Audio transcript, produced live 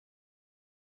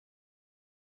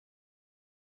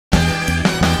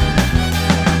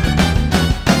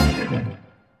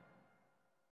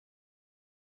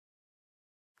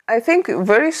I think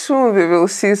very soon we will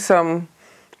see some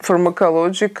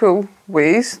pharmacological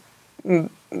ways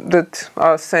that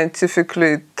are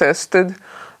scientifically tested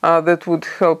that would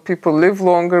help people live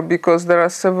longer, because there are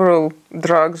several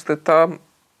drugs that are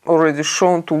already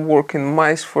shown to work in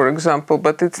mice, for example,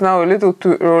 but it's now a little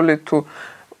too early to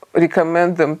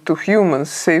recommend them to humans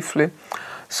safely.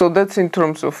 So that's in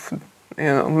terms of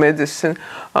medicine.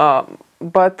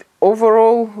 But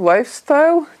overall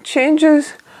lifestyle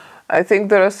changes, I think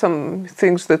there are some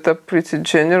things that are pretty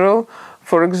general.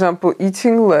 For example,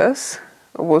 eating less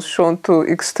was shown to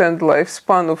extend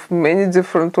lifespan of many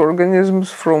different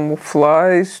organisms, from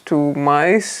flies to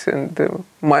mice and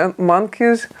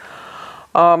monkeys.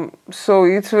 So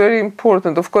it's very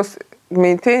important, of course,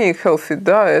 maintaining healthy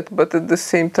diet, but at the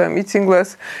same time eating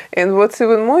less. And what's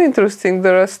even more interesting,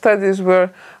 there are studies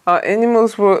where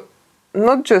animals were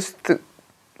not just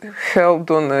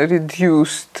held on a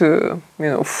reduced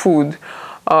food,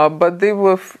 but they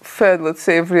were fed, let's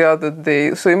say, every other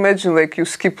day. So imagine like you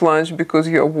skip lunch because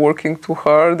you're working too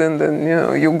hard, and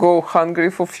then you go hungry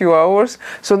for a few hours.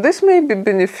 So this may be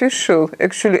beneficial,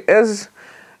 actually, as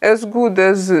good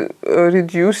as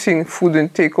reducing food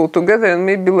intake altogether, and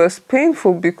maybe less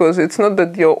painful, because it's not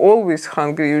that you're always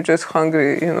hungry, you're just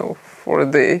hungry, for a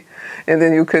day, and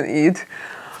then you can eat.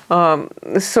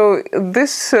 So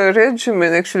this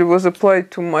regimen actually was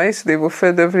applied to mice. They were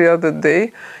fed every other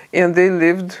day, and they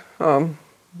lived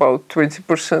about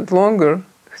 20% longer.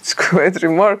 It's quite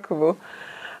remarkable.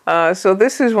 So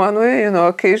this is one way,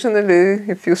 occasionally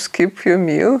if you skip your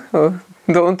meal,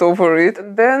 don't overeat.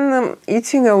 Then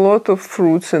eating a lot of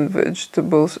fruits and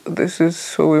vegetables, this is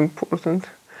so important.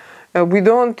 We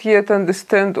don't yet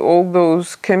understand all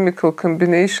those chemical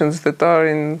combinations that are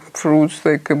in fruits,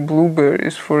 like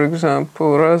blueberries, for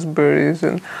example, raspberries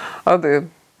and other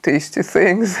tasty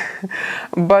things.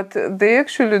 But they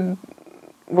actually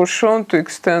were shown to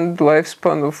extend the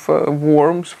lifespan of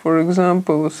worms, for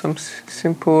example, or some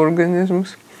simple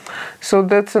organisms. So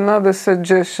that's another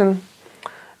suggestion.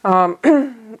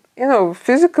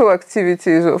 Physical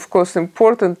activity is, of course,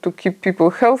 important to keep people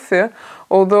healthier,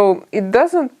 although it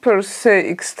doesn't per se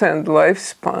extend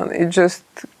lifespan. It just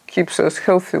keeps us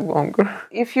healthy longer.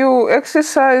 If you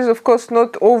exercise, of course,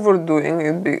 not overdoing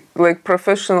it, like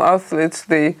professional athletes,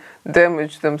 they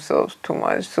damage themselves too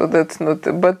much. So that's not,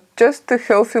 but just a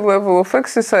healthy level of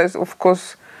exercise, of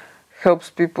course, helps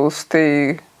people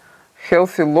stay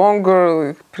healthy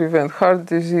longer, prevent heart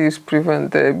disease,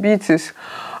 prevent diabetes.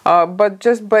 But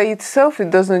just by itself, it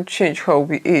doesn't change how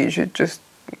we age. It just,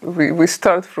 we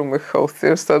start from a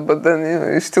healthier start, but then,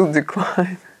 you still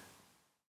decline.